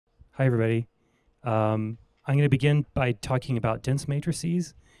Hi, everybody. I'm going to begin by talking about dense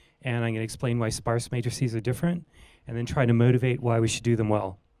matrices, and I'm going to explain why sparse matrices are different, and then try to motivate why we should do them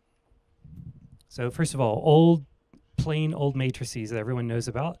well. So first of all, plain old matrices that everyone knows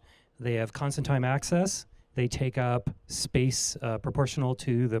about. They have constant time access. They take up space proportional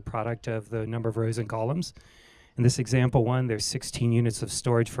to the product of the number of rows and columns. In this example one, there's 16 units of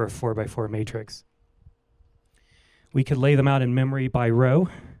storage for a 4x4 matrix. We could lay them out in memory by row,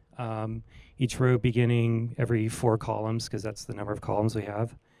 each row beginning every 4 columns, because that's the number of columns we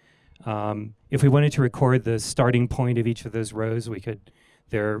have. If we wanted to record the starting point of each of those rows, we could.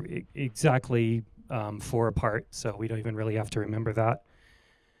 They're exactly 4 apart, so we don't even really have to remember that.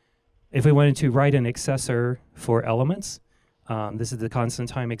 If we wanted to write an accessor for elements, this is the constant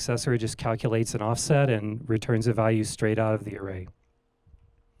time accessor. It just calculates an offset and returns a value straight out of the array.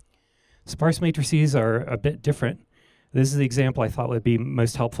 Sparse matrices are a bit different. This is the example I thought would be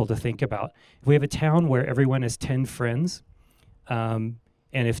most helpful to think about. If we have a town where everyone has 10 friends, and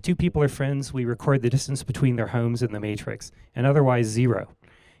if 2 people are friends, we record the distance between their homes in the matrix, and otherwise 0.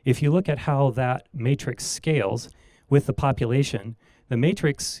 If you look at how that matrix scales with the population, the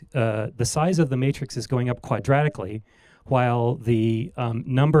matrix, the size of the matrix is going up quadratically, while the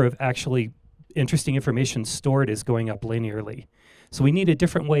number of actually interesting information stored is going up linearly. So we need a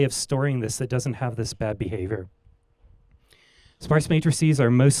different way of storing this that doesn't have this bad behavior. Sparse matrices are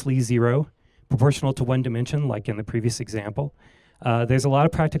mostly 0, proportional to 1 dimension, like in the previous example. There's a lot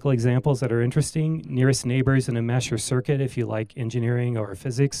of practical examples that are interesting. Nearest neighbors in a mesh or circuit, if you like engineering or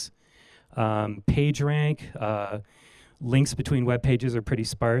physics. Page rank, links between web pages are pretty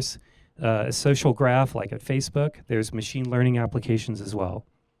sparse. A social graph, like at Facebook. There's machine learning applications as well.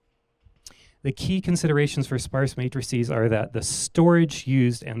 The key considerations for sparse matrices are that the storage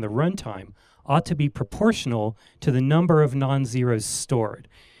used and the runtime ought to be proportional to the number of non-zeros stored.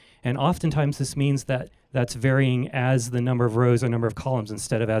 And oftentimes this means that that's varying as the number of rows or number of columns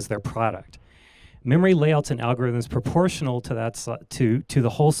instead of as their product. Memory layouts and algorithms proportional to that to the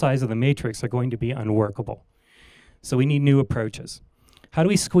whole size of the matrix are going to be unworkable. So we need new approaches. How do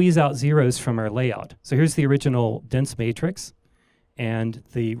we squeeze out zeros from our layout? So here's the original dense matrix and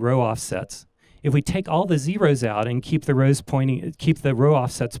the row offsets. If we take all the zeros out and keep the row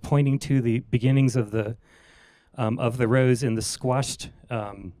offsets pointing to the beginnings of the rows in the squashed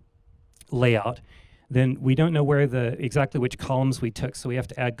layout, then we don't know where exactly which columns we took, so we have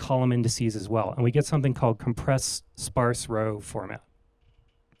to add column indices as well. And we get something called compressed sparse row format.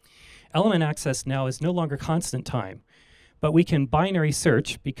 Element access now is no longer constant time, but we can binary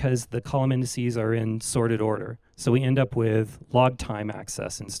search because the column indices are in sorted order. So we end up with log time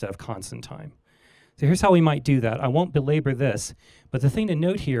access instead of constant time. So here's how we might do that. I won't belabor this, but the thing to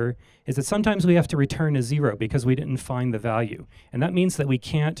note here is that sometimes we have to return a 0 because we didn't find the value. And that means that we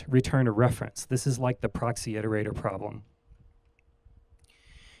can't return a reference. This is like the proxy iterator problem.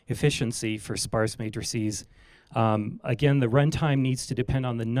 Efficiency for sparse matrices. Again, the runtime needs to depend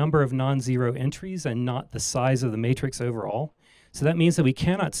on the number of non-zero entries and not the size of the matrix overall. So that means that we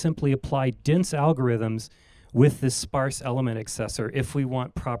cannot simply apply dense algorithms with this sparse element accessor if we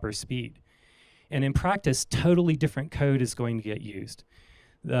want proper speed. And in practice, totally different code is going to get used.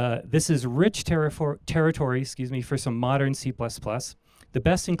 This is rich territory, for some modern C++. The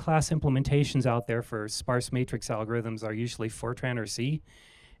best-in-class implementations out there for sparse matrix algorithms are usually Fortran or C.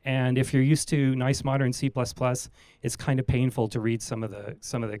 And if you're used to nice modern C++, it's kind of painful to read some of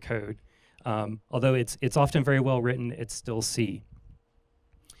the code. Although it's often very well written, it's still C.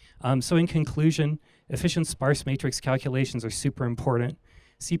 So in conclusion, efficient sparse matrix calculations are super important.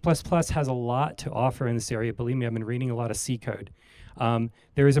 C++ has a lot to offer in this area. Believe me, I've been reading a lot of C code.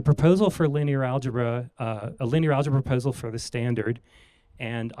 There is a proposal for linear algebra, a linear algebra proposal for the standard,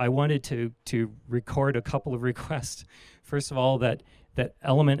 and I wanted to record a couple of requests. First of all, that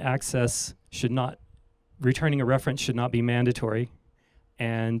element access should not, returning a reference should not be mandatory,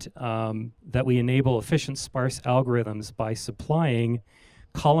 and that we enable efficient sparse algorithms by supplying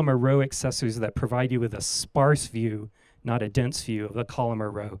column or row accessors that provide you with a sparse view, not a dense view of the column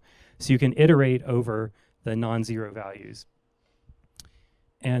or row. So you can iterate over the non-zero values.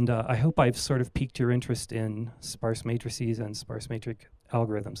 And I hope I've sort of piqued your interest in sparse matrices and sparse matrix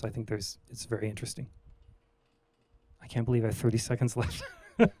algorithms. I think it's very interesting. I can't believe I have 30 seconds left.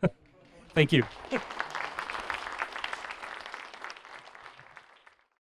 Thank you.